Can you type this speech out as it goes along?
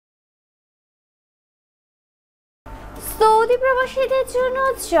Saudi প্রবাসীদের জন্য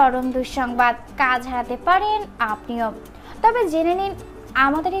চরম দুঃসংবাদ, কাজ হারাতে পারেন আপনিও। তবে জেনে নিন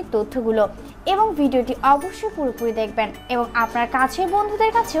আমাদের এই তথ্যগুলো এবং ভিডিওটি অবশ্যই পুরোপুরি দেখবেন এবং আপনার কাছের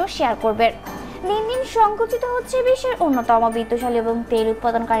বন্ধুদের কাছেও শেয়ার করবেন। দিন দিন সংকুচিত হচ্ছে বিশ্বের অন্যতম বিত্তশালী এবং তেল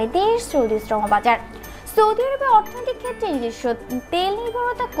উৎপাদনকারী দেশ সৌদি শ্রম বাজার। সৌদি আরবে অর্থনৈতিক ক্ষেত্রে নিজস্ব তেল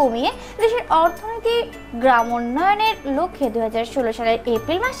নির্ভরতা কমিয়ে দেশের অর্থনীতি গ্রামোন্নয়নের লক্ষ্যে 2016 সালের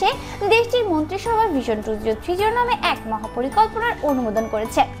এপ্রিল মাসে দেশটির মন্ত্রিসভা ভিশন 2030 নামে এক মহাপরিকল্পনার অনুমোদন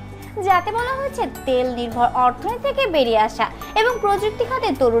করেছে, যাতে বলা হয়েছে তেল নির্ভর অর্থনীতি থেকে বেরিয়ে আসা এবং প্রযুক্তি খাতে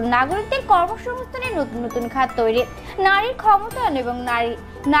তরুণ নাগরিকদের কর্মসংস্থানের নতুন নতুন খাত তৈরি, নারীর ক্ষমতায়ন এবং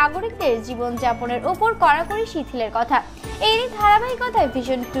নাগরিকদের জীবনযাপনের উপর কড়াকড়ি শিথিলের কথা। এরই ধারাবাহিকতায়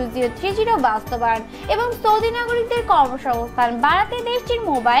ভিশন 2030 বাস্তবায়ন এবং সৌদি নাগরিকদের কর্মসংস্থান বাড়াতে দেশটির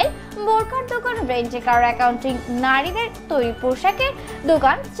মোবাইল, বোরখার দোকান, রেন্টে কার, অ্যাকাউন্টিং, নারীদের তৈরি পোশাকের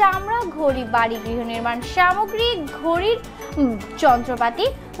দোকান, চামড়া, ঘড়ি, বাড়ি গৃহ নির্মাণ সামগ্রী, ঘড়ির যন্ত্রপাতি,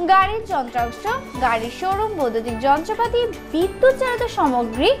 গাড়ির যন্ত্রাংশ, গাড়ির শোরুম, বৈদ্যুতিক যন্ত্রপাতি, বিদ্যুৎ চালিত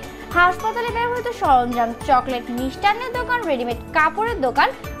সামগ্রী, হাসপাতালে ব্যবহৃত সরঞ্জাম, চকলেট, মিষ্টান্নের দোকান, রেডিমেড কাপড়ের দোকান,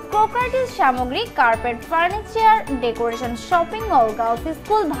 প্রপার্টিজ সামগ্রী, carpet, furniture, decoration, shopping mall, girls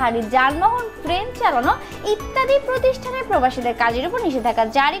school, ভারী যানবাহন, ট্রেন চালানো ইত্যাদি প্রতিষ্ঠানে প্রবাসীদের কাজের উপর নিষেধাজ্ঞা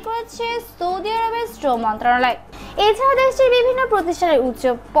জারি করেছে সৌদি আরবের শ্রম মন্ত্রণালয়। এছাড়া দেশটির বিভিন্ন প্রতিষ্ঠানের উচ্চ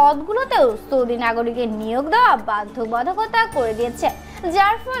পদগুলোতেও সৌদি নাগরিকের নিয়োগ দেওয়া বাধ্যবাধকতা করে দিয়েছে,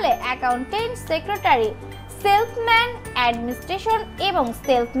 যার ফলে অ্যাকাউন্টেন্ট, সেক্রেটারি, সেলসম্যান, অ্যাডমিনিস্ট্রেশন এবং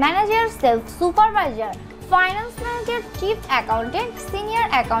sales manager, sales supervisor, finance manager, chief accountant, senior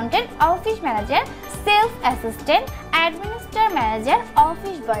accountant, office manager, sales assistant, administrator manager,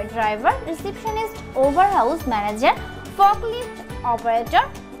 office বয়, driver, receptionist, ওভারহাউস manager, ফকলিফট operator,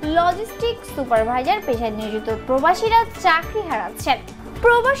 logistic supervisor পেশায় নিয়োজিত প্রবাসীরা চাকরি হারাচ্ছেন।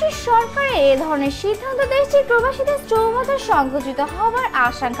 প্রবাসী সরকারের এ ধরনের সিদ্ধান্ত দেশটির প্রবাসীদের শ্রমবাজার সংকুচিত হওয়ার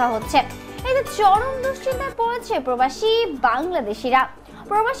আশঙ্কা হচ্ছে। এতে চরম দুশ্চিন্তায় পড়েছে প্রবাসী বাংলাদেশিরা।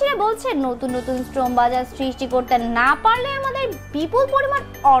 প্রবাসীরা বলছেন, নতুন নতুন শ্রম বাজার সৃষ্টি করতে না পারলে আমাদের বিপুল পরিমাণ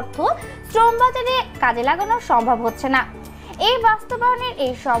অর্থ শ্রম বাজারে কাজে লাগানো সম্ভব হচ্ছে না। এই বাস্তবায়নের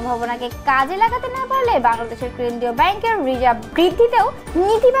এই সম্ভাবনাকে কাজে লাগাতে না পারলে বাংলাদেশের কেন্দ্রীয় ব্যাংকের রিজার্ভ বৃদ্ধিতেও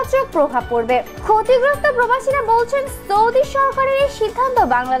নেতিবাচক প্রভাব পড়বে। ক্ষতিগ্রস্ত প্রবাসীরা বলছেন, সৌদি সরকারের এই সিদ্ধান্ত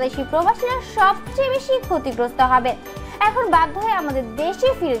বাংলাদেশি প্রবাসীরা সবচেয়ে বেশি ক্ষতিগ্রস্ত হবে। এখন বাধ্য হয়ে আমাদের দেশে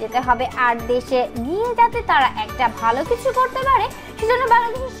ফিরে যেতে হবে, আর দেশে গিয়ে যাতে তারা একটা ভালো কিছু করতে পারে সেজন্য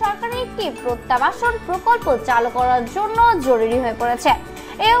বাংলাদেশের সরকারের একটি প্রত্যাবাসন প্রকল্প চালু করার জন্য জরুরি হয়ে পড়েছে।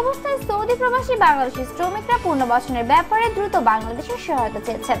 এই অবস্থায় সৌদি প্রবাসী বাংলাদেশি শ্রমিকরা পুনর্বাসনের ব্যাপারে দ্রুত বাংলাদেশের সহায়তা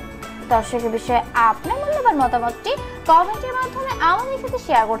চেয়েছেন। দর্শকের বিষয়ে আপনার মূল্যবান মতামতটি কমেন্টের মাধ্যমে আমাদের সাথে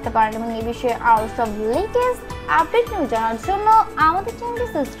শেয়ার করতে পারেন এবং এই বিষয়ে আরও সব লেটেস্ট আপডেট নিউজ জানার জন্য আমাদের চ্যানেলটি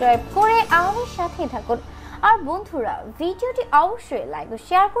সাবস্ক্রাইব করে আমাদের সাথেই থাকুন। আর বন্ধুরা, ভিডিওটি অবশ্যই লাইক ও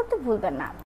শেয়ার করতে ভুলবেন না।